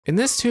In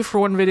this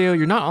 2-for-1 video,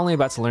 you're not only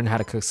about to learn how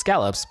to cook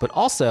scallops, but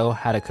also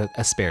how to cook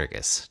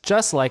asparagus,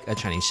 just like a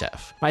Chinese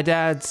chef. My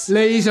dad's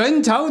蘆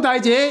筍炒帶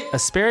子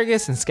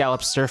asparagus and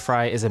scallop stir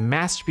fry is a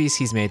masterpiece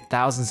he's made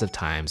thousands of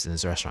times in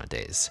his restaurant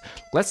days.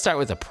 Let's start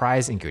with a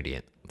prize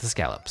ingredient, the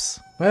scallops.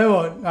 今日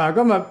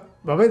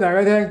話俾大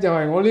家聽就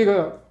係我呢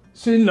個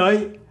孫女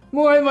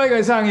妹妹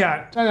嘅生日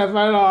快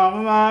樂，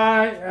妹妹。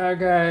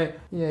OK，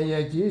 爺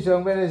爺煮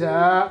餸俾你食。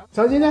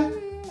首先呢，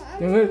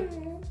用佢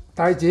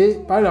帶子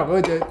擺落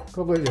嗰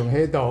個容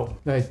器度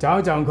嚟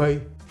攪攪佢。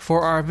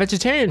For our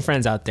vegetarian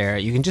friends out there,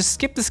 you can just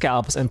skip the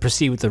scallops and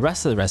proceed with the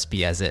rest of the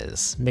recipe as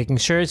is, making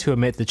sure to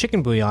omit the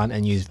chicken bouillon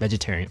and use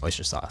vegetarian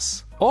oyster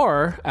sauce.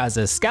 Or, as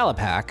a scallop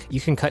hack, you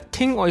can cut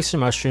king oyster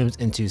mushrooms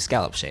into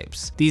scallop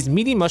shapes. These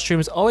meaty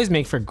mushrooms always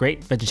make for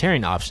great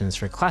vegetarian options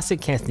for classic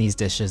Cantonese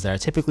dishes that are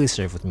typically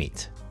served with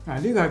meat. 呢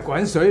個係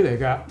滾水嚟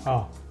㗎，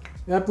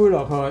一杯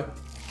落去。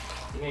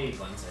點解要滾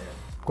水啊？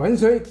滾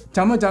水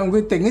浸一浸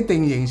佢定一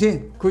定型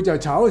先，佢就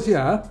炒嗰時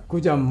佢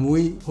就唔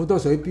會好多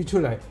水飆出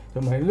嚟，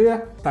同埋呢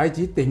帶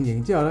子定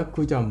型之後咧，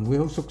佢就唔會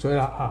好縮水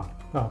啦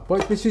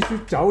俾少少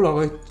酒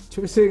落去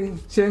出聲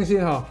先一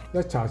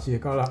茶匙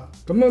夠啦。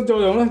咁樣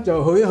作用咧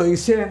就去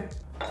聲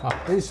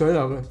俾啲水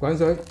落去滾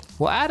水。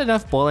We'll add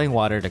enough boiling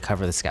water to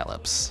cover the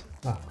scallops.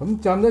 咁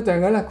浸一陣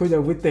嘅咧，佢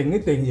就會定一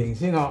定型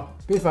先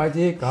俾筷子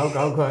攪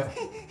佢，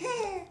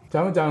浸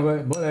一浸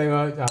佢，唔好理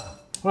佢就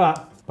好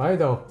啦，擺喺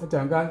度一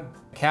陣間。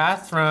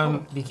Kath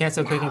from the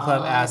CANTO Cooking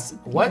Club asks,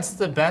 what's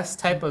the best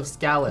type of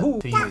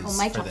scallop to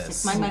use for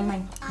this?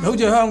 好似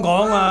香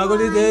港嗰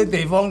啲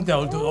地方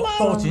就多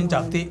選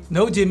擇啲，你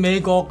好似美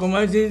國咁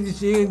樣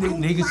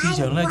你嘅市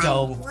場咧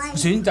就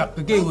選擇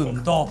嘅機會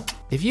唔多。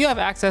If you have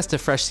access to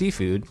fresh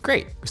seafood,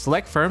 great.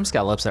 Select firm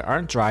scallops that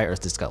aren't dry or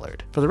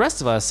discolored. For the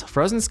rest of us,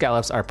 frozen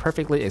scallops are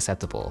perfectly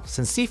acceptable,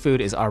 since seafood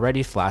is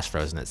already flash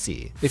frozen at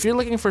sea. If you're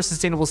looking for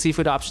sustainable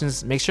seafood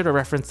options, make sure to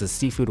reference the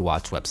Seafood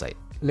Watch website.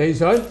 蘆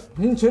筍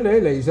先處理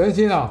蘆筍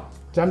先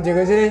浸住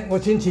佢先，我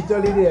先切咗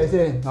呢啲嘢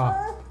先薑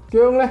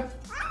咧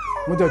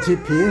我就切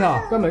片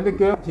今日啲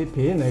薑切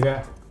片嚟嘅，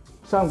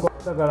三角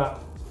得㗎啦。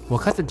We'll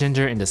cut the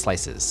ginger into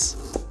slices.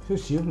 少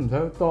少唔使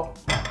好多，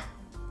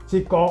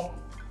切角。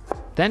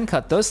Then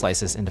cut those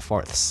slices into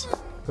fourths.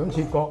 咁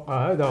切角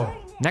喺度。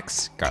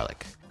Next,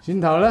 garlic.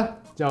 蒜頭咧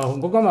就我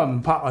今日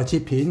唔拍切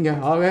片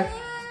嘅，OK，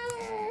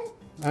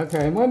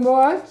 妹妹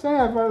生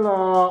日快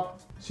樂。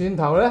蒜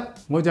頭咧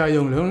我就係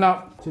用2粒，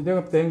切咗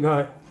個頂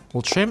佢。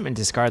We'll trim and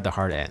discard the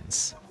hard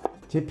ends.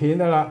 切片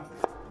得啦。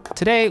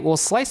Today, we'll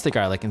slice the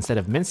garlic instead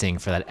of mincing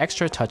for that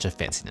extra touch of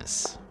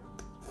fanciness.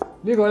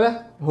 呢個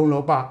咧紅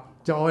蘿蔔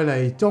就愛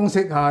嚟裝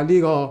飾下呢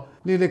啲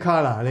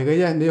color 嚟嘅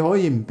啫，你可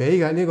以唔俾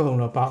嘅呢個紅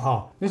蘿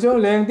蔔你想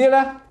靚啲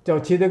咧，就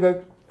切到佢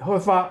開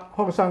花，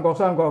開三角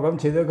咁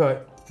切咗佢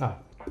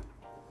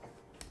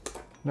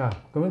咁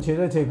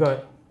樣切佢。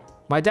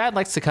My dad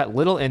likes to cut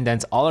little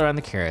indents all around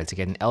the carrot to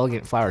get an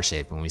elegant flower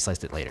shape when we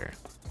sliced it later.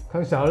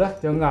 佢手咧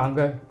就硬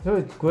嘅，所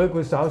以攰一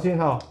攰手先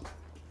好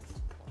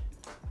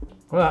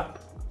啦，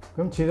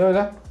咁切咗佢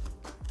咧，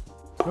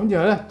咁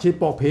然後咧切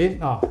薄片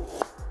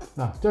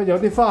即係有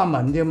啲花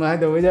紋啫嘛喺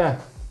度嘅啫，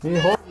你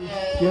可以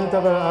點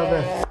都得㗎啦。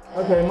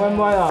OK， 妹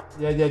妹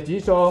日日煮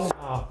餸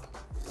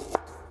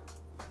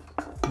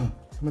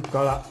咁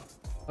夠啦。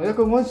一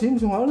個安閃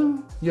仲好啦，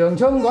洋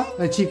葱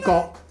嚟切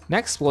角。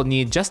Next, we'll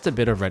need just a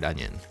bit of red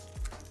onion.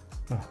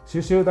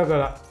 少少得㗎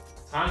啦。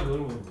餐館會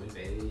唔會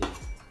俾？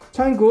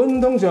餐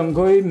館通常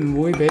佢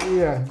唔會俾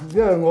嘅，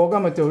因為我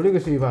今日做呢個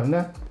視頻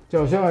咧，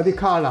就想有啲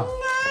color，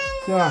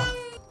 啫嘛，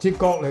切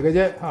角嚟嘅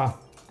啫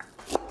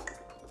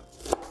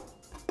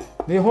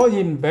你可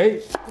以唔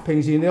俾，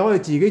平時你可以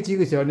自己煮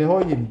嘅時候，你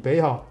可以唔俾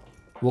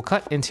We'll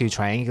cut into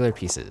triangular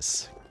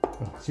pieces.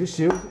 少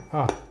少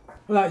好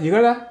啦，而家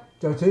咧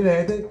就處理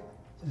啲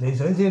蘆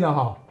筍先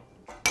啦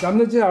浸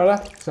咗之後咧，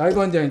洗乾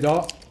淨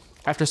咗。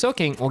After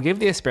soaking, we'll give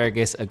the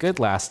asparagus a good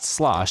last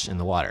slosh in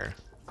the water.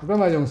 今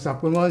日用10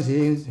個安士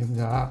咁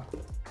上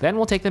Then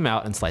we'll take them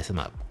out and slice them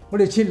up. 我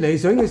哋切蘆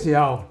筍嘅時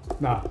候，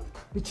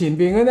你前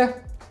邊嘅咧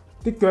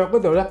啲腳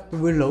嗰度咧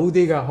會老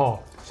啲㗎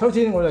首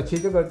先我就切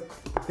咗個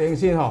頂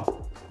先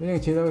已經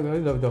切咗佢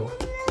喺度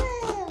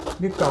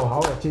搣嚿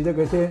口就切咗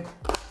佢先。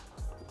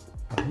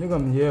呢個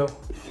唔要。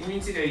點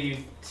知道要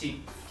切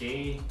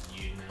幾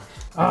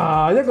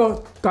遠一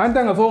個簡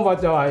單嘅方法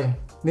就係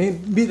你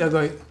搣下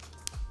佢。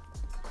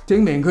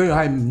證明佢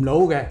係唔老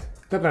嘅，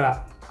得㗎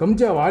啦。咁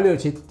即係話喺呢度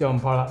切就唔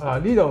怕啦。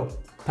呢度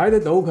睇得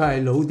到佢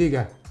係老啲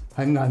嘅，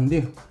係韌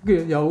啲，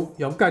跟住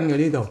有根嘅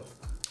呢度。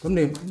咁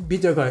你搣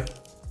咗佢。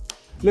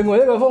另外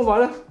一個方法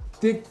咧，呢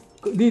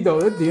度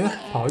一段咧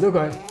刨咗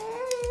佢，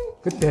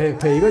個皮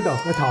嗰度、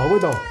個頭嗰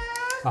度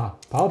刨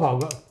一刨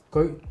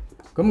佢，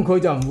咁佢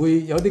就唔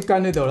會有啲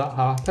根喺度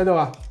啦睇到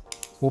啊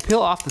We'll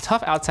peel off the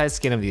tough outside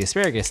skin of the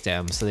asparagus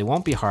stems so they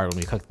won't be hard when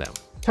we cook them.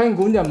 餐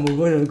館就唔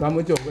會咁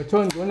樣做嘅，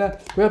餐館咧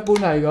佢一般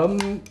係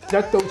咁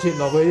一刀切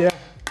落去啫，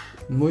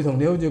唔會同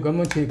你好似咁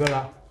樣切㗎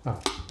啦。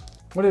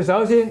我哋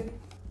首先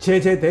斜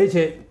地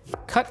切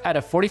 ，cut at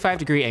a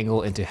 45-degree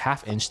angle into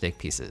half-inch thick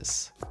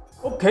pieces.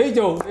 屋企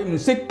做你唔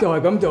識就係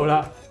咁做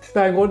啦，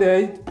但係我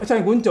哋喺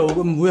餐館做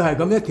唔會係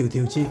咁一條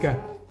條切嘅，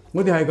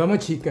我哋係咁樣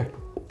切嘅，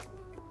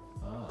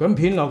咁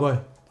片落去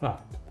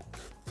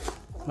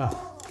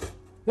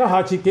一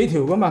下切幾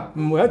條噶嘛，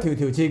唔會一條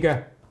條切嘅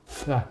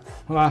係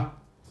嘛？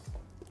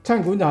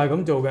餐館就係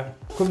咁做嘅，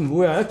佢唔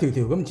會係一條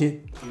條咁切。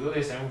如果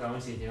你想咁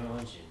切點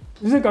樣切？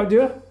你識搞住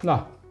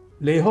啦，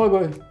離開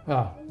佢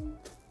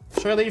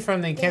Shirley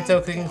from the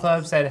CANTO Cooking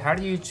Club said, "How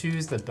do you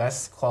choose the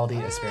best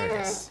quality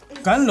asparagus?"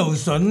 揀蘆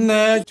筍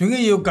咧，總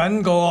之要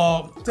揀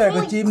個即係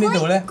個尖呢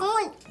度咧，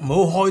唔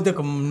好開得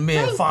咁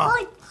咩花，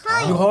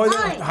要開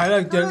得係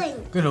啦，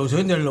個蘆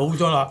筍就老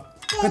咗啦。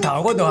個頭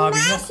嗰度下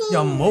邊咧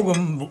又唔好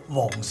咁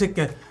黃色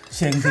嘅，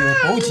成條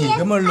保持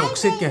咁嘅綠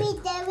色嘅，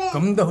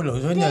咁都蘆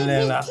筍就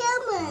靚啦。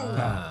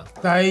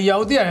但係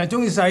有啲人係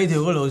中意細條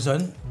嘅蘆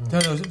筍，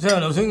將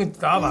蘆筍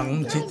打橫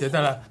咁切就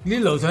得啦。呢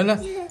啲蘆筍咧，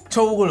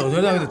粗嘅蘆筍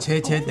咧，佢就斜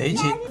地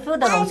切。Feel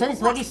the 蘆筍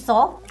is very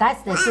soft.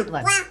 That's the good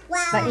one.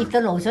 But if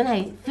the 蘆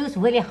筍feels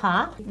really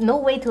hard, no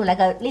way to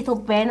like a little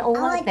bend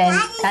over, then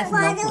that's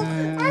not good.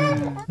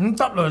 咁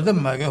耷落嚟都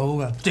唔係幾好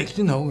嘅，直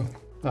先好嘅。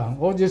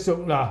我只熟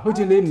好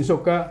似你唔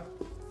熟㗎，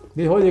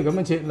你可以咁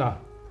樣切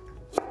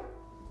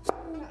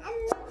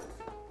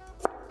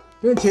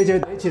咁斜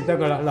地切得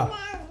㗎啦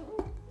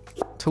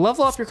To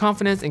level up your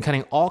confidence in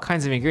cutting all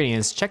kinds of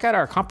ingredients, check out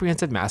our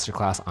comprehensive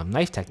masterclass on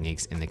knife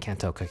techniques in the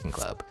CANTO Cooking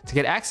Club. To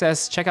get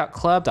access, check out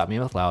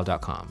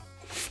club.mewithlau.com.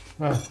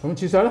 咁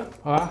切晒啦，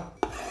係嘛？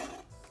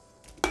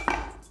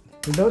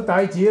見到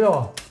帶子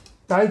咯，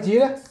帶子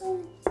咧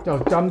就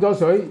浸咗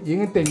水，已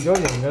經定咗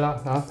型㗎啦，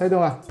睇到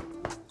嘛？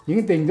已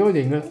經定咗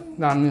型嘅，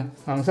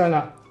硬身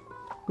啦。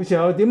個時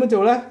候點樣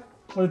做咧？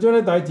我哋將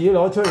啲帶子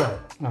攞出嚟，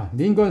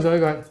攣乾水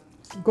佢。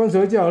乾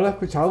水之後咧，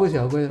佢炒嘅時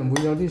候佢唔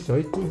會有啲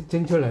水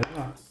蒸出嚟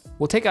啊。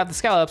We'll take out the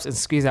scallops and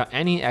squeeze out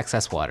any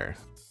excess water.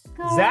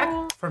 Zach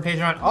from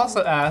Patreon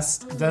also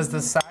asked, "Does the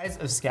size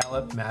of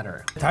scallop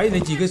matter?" 睇你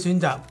自己選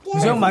擇，你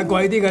想買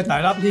貴啲嘅大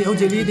粒啲，好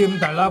似呢啲咁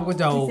大粒嘅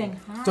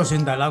就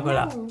算大粒㗎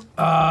啦。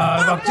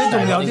或者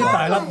仲有啲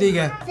大粒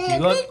啲嘅。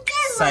如果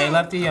細粒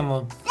啲有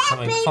冇係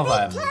咪方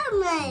法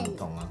唔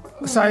同啊？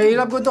細粒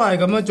嘅都係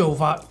咁樣做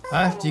法，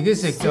自己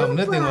食就唔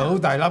一定話好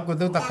大粒嘅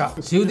都得㗎。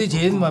少啲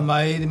錢咪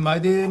買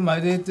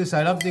啲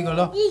細粒啲嘅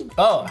咯。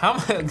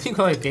呢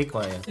個係幾貴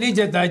啊？呢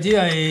隻帶子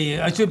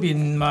係喺出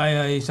邊賣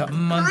係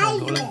15蚊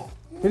左右啦。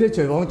呢啲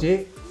廚房紙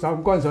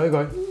浸乾水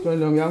佢，盡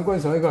量飲乾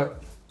水佢，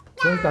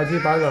將帶子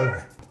擺落嚟，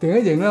定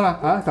咗型啦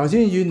嘛頭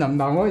先軟腍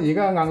腍而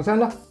家硬身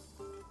啦。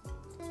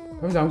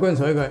咁浸乾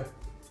水佢。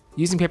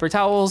Using paper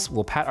towels,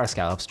 we'll pat our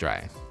scallops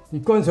dry. 越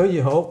乾水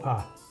越好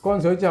乾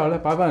水之後咧，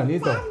擺翻嚟呢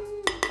度。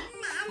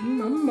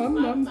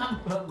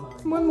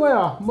蚊妹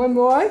啊，蚊妹。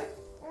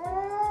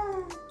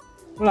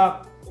好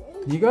啦，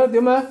而家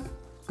點咧？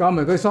教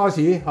埋佢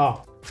sauce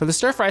For the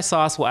stir-fry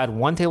sauce, we'll add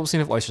 1 tablespoon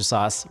of oyster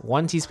sauce,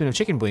 1 teaspoon of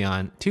chicken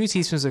bouillon, 2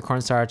 teaspoons of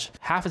cornstarch,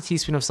 half a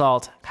teaspoon of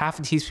salt, half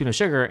a teaspoon of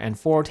sugar, and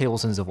 4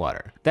 tablespoons of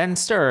water. Then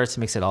stir to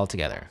mix it all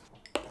together.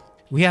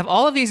 We have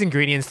all of these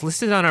ingredients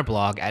listed on our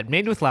blog at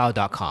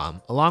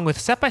madewithlau.com, along with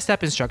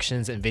step-by-step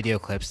instructions and video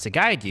clips to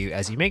guide you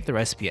as you make the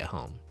recipe at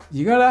home.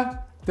 而家咧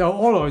就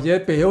攞來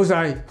嘢備好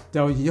晒，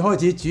就而開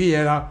始煮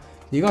嘢啦。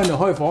而家就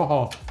開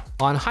火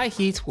On high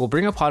heat, we'll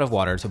bring a pot of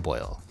water to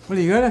boil. 我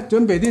哋而家咧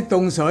準備啲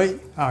凍水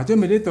準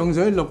備啲凍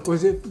水淥過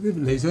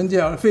啲梨筍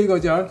之後，飛過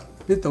之後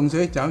啲凍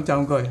水浸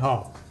佢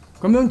咁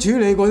樣處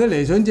理過啲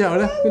梨筍之後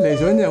咧，啲梨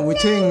筍就會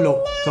青綠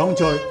爽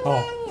脆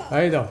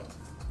喺度。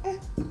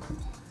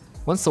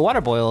Once the water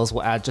boils,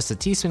 we'll add just a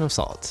teaspoon of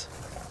salt.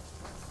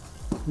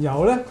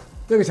 油咧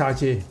一個茶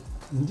匙，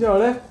然之後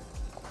咧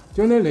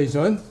將啲梨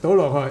筍倒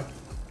落去。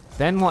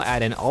Then we'll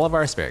add in all of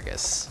our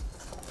asparagus.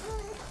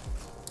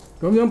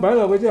 咁樣擺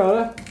落去之後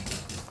咧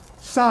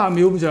，30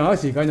秒咁上下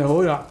時間就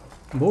好啦，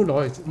唔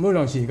好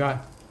耐時間。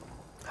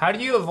How do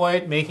you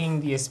avoid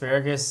making the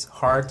asparagus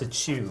hard to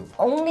chew?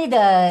 Only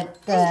the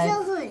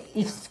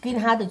if skin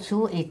hard to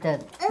chew is the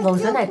蘆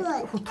筍係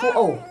too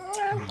old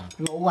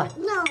老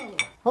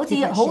好似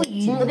好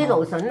軟嗰啲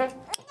蘆筍咧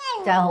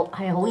就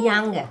係好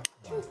秧嘅，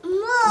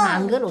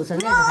硬嘅蘆筍咧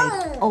就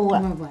係 old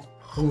啦。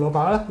紅蘿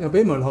蔔咧又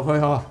俾埋落去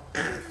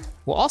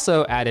We'll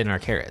also add in our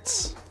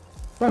carrots.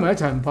 擺埋一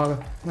齊唔怕嘅，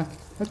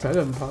一齊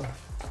都唔怕。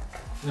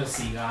有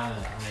時間啊，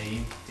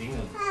你整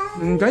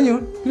嘅。唔緊要，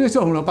呢啲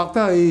紅蘿蔔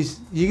都係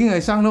已經係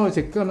生咗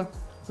去食㗎嘛。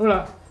好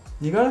啦，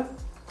而家咧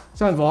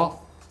閂火。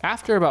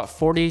After about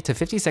 40 to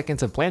 50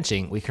 seconds of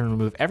blanching, we can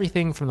remove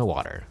everything from the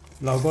water.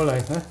 流過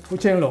嚟好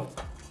青綠，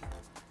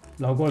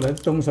流過嚟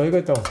凍水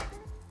嗰度。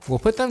We'll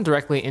put them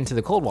directly into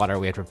the cold water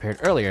we had prepared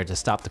earlier to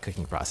stop the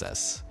cooking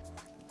process.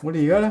 我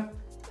哋而家咧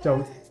就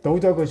倒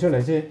咗佢出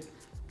嚟先。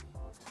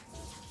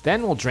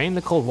Then we'll drain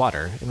the cold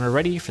water and we're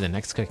ready for the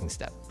next cooking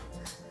step.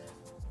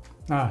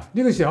 呢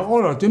個時候柯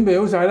羅準備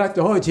好晒啦，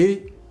就開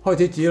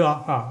始煮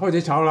啦，開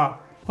始炒啦，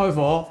開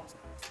火，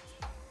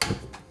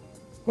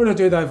開到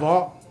最大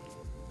火。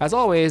As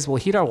always, we'll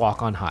heat our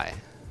wok on high.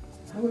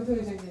 我中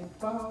意食麵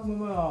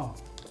包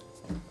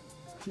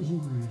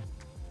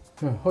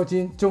開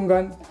始中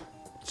間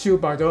燒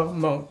白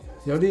咗，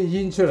有啲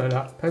煙出嚟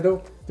啦，睇到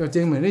就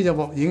證明呢隻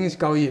鑊已經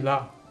夠熱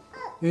啦。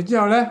然之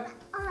後咧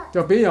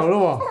就俾油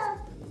咯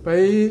喎，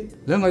俾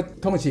2個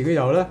湯匙嘅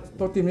油啦，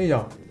多啲啲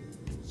油，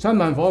閂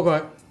慢火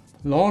佢，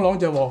啷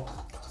隻鑊，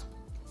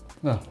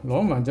嗱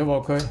啷埋隻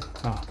鑊佢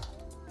啊，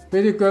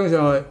俾啲薑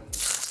上去，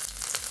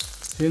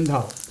蒜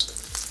頭。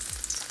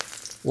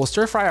We'll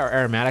stir fry our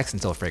aromatics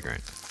until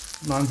fragrant.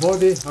 慢火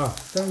啲啊，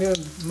將啲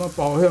咁啊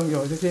爆香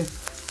咗先，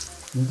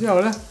然之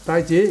後咧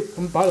帶子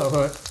咁擺落去。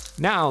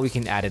Now we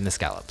can add in the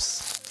scallops.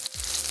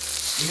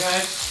 點解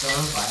咁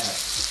樣擺啊？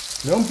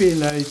兩邊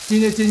嚟煎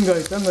一煎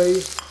佢，等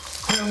佢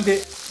香啲。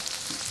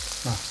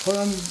嗱，開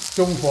緊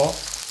中火。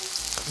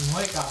唔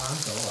可以夾硬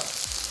倒啊？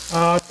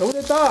啊，倒都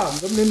得，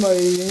咁你咪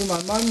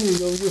慢慢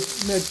要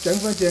咩整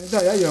翻正都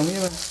係一樣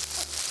啫嘛。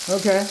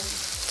OK。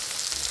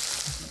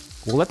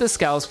We'll let the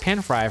scallops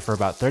pan fry for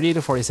about 30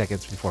 to 40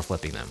 seconds before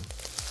flipping them.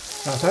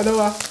 嗱，睇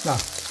到啊，嗱，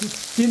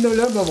煎到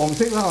兩個黃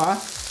色啦，係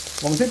嘛？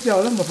黃色之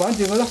後咧，咪反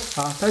轉佢咯，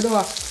睇到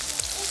啊？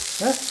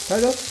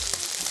睇到？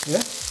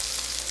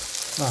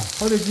嗱，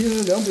我哋煎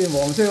到兩邊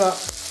黃色啦，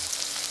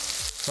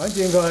反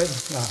轉佢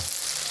嗱。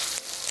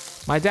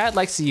My dad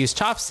likes to use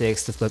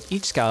chopsticks to flip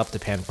each scallop to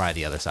pan fry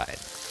the other side.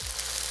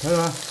 睇到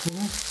嘛？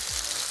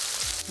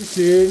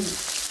啲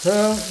蒜、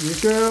香、魚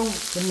薑，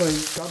咁咪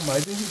夾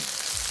埋啲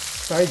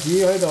帶子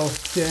喺度，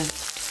正，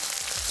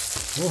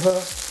好香。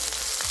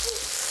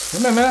咁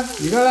係咩咧？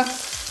而家咧，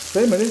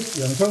俾埋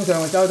啲洋葱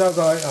上去，兜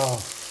佢啊。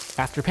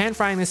After pan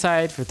frying the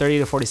side for 30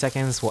 to 40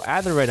 seconds, we'll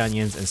add the red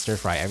onions and stir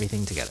fry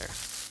everything together.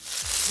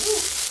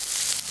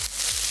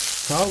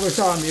 炒佢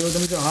30秒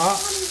咁上下，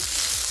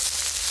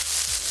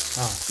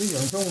啲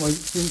洋葱味、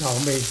蒜頭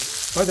味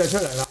擺晒出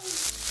嚟啦。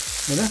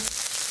嚟咧，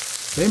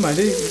俾埋啲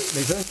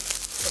味水入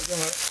去，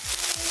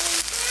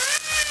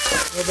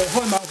我哋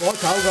開猛火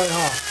炒佢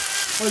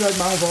開到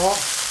猛火，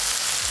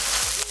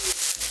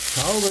炒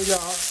佢就30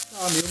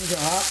秒咁上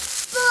下。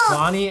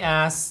Lonnie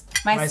asks,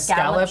 my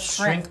scallops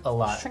shrink a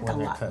lot when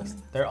they're cooked.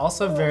 They're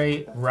also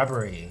very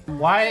rubbery.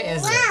 Why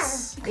is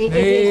this?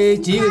 你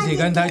煮嘅時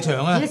間太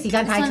長啊！煮嘅時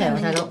間太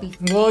長，大佬。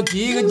我煮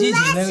嘅之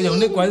前咧，用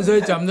啲滾水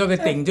浸咗佢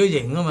定咗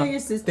型啊嘛，定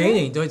咗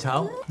型再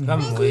炒，咁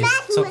唔會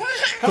縮。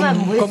咁啊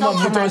唔會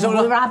再縮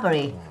啦。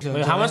 rubbery。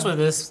 How much would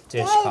this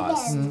dish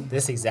cost?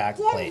 This exact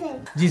plate?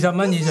 20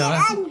蚊以上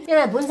啦。因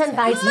為本身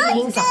帶子已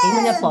經10幾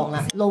蚊一磅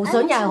啦，蘆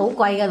筍又係好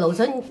貴嘅，蘆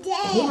筍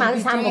起碼都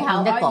3個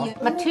半一磅。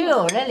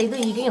material 咧你都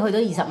已經去到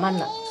20蚊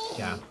啦。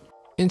Yeah.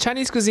 In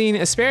Chinese cuisine,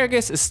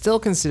 asparagus is still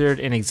considered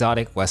an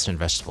exotic Western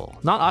vegetable,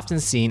 not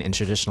often seen in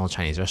traditional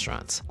Chinese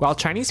restaurants. While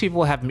Chinese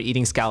people have been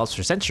eating scallops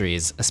for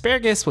centuries,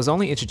 asparagus was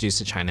only introduced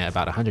to China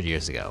about 100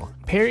 years ago.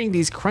 Pairing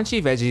these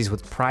crunchy veggies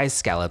with prized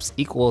scallops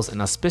equals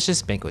an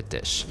auspicious banquet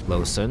dish,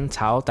 蘆筍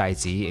炒帶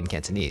子 in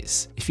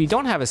Cantonese. If you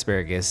don't have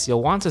asparagus,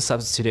 you'll want to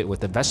substitute it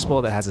with a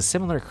vegetable that has a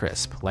similar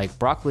crisp, like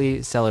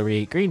broccoli,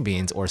 celery, green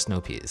beans, or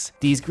snow peas.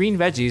 These green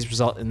veggies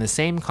result in the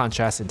same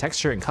contrast in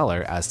texture and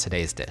color as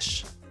today's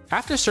dish.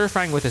 After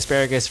stir-frying with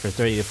asparagus for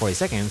 30 to 40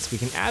 seconds, we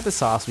can add the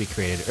sauce we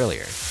created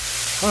earlier.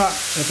 好啦，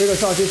就俾個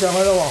sauce上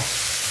去咯喎。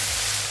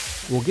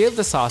We'll give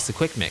the sauce a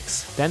quick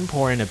mix, then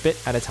pour in a bit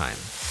at a time.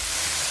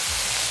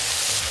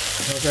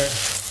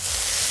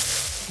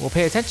 OK。We'll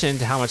pay attention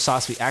to how much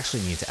sauce we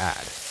actually need to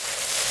add.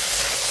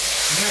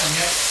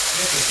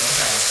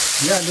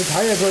 而家你睇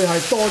下佢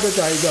係多咗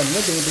滯就唔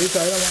一定要俾滯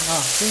啦嘛，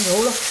先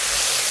好啦。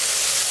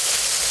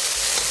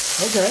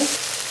OK，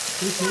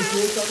 俾少少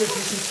多啲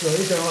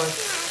水上去。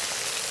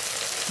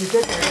切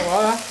得大嘅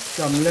話咧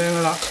就唔靚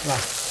噶啦，嗱，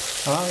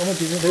係嘛？咁啊，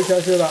漸漸俾少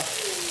少啦。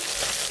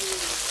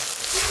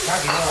加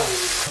幾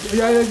多？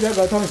一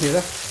個湯匙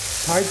咧，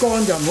太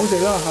乾就唔好食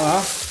啦，係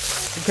嘛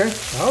 ？OK，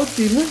 搞掂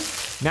啦。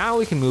Now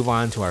we can move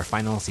on to our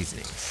final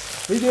seasonings.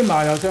 俾啲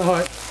麻油上去，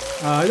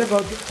一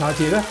個茶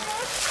匙咧。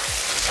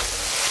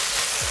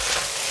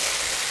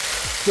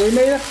最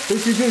尾咧俾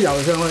少少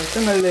油上去，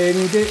真係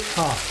靚啲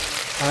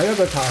嚇，一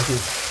個茶匙。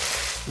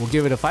We'll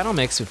give it a final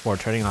mix before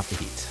turning off the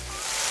heat.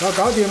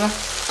 搞掂啦。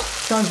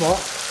閂火。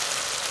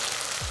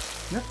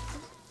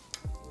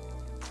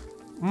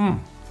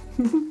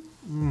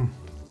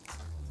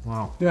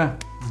Wow. 點啊？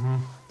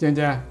正唔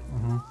正啊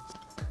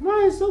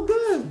？Wow, so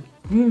good。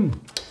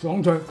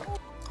爽脆。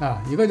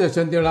而家就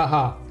上碟啦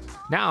嚇。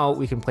Now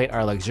we can plate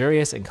our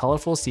luxurious and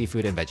colorful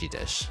seafood and veggie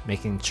dish,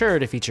 making sure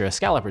to feature a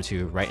scallop or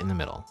two right in the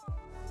middle.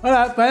 好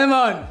啦，朋友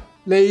們，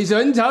蘆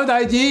筍炒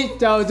帶子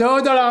就做好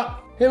咗啦，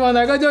希望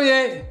大家中意。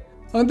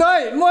紅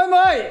隊，妹妹，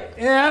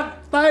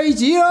帶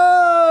子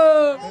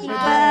咯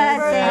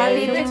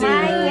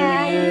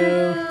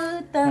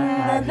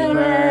Happy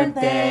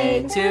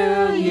birthday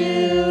to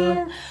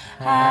you.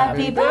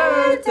 Happy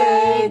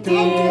birthday,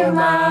 dear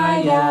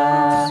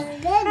Maya.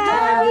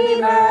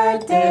 Happy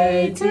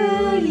birthday to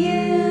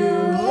you.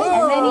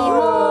 And many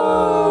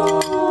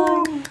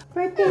more.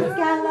 Birthday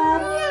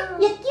scallop.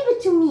 Yeah, give it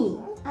to me.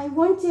 I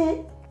want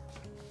it.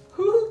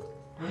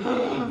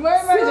 妹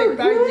妹食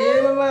帶子，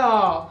妹妹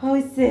啊！好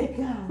食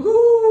啊！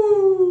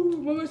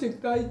妹妹食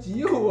帶子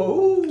好好。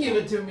 Give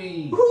it to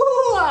me.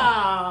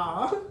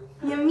 哇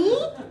Yummy?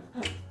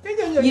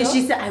 跟住 Yeah,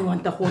 she said, I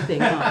want the whole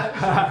thing.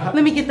 Huh?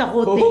 Let me get the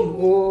whole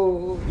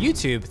thing.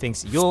 YouTube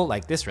thinks you'll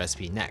like this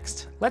recipe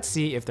next. Let's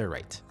see if they're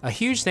right. A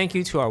huge thank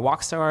you to our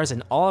walk stars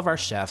and all of our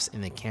chefs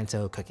in the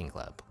CANTO Cooking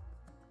Club.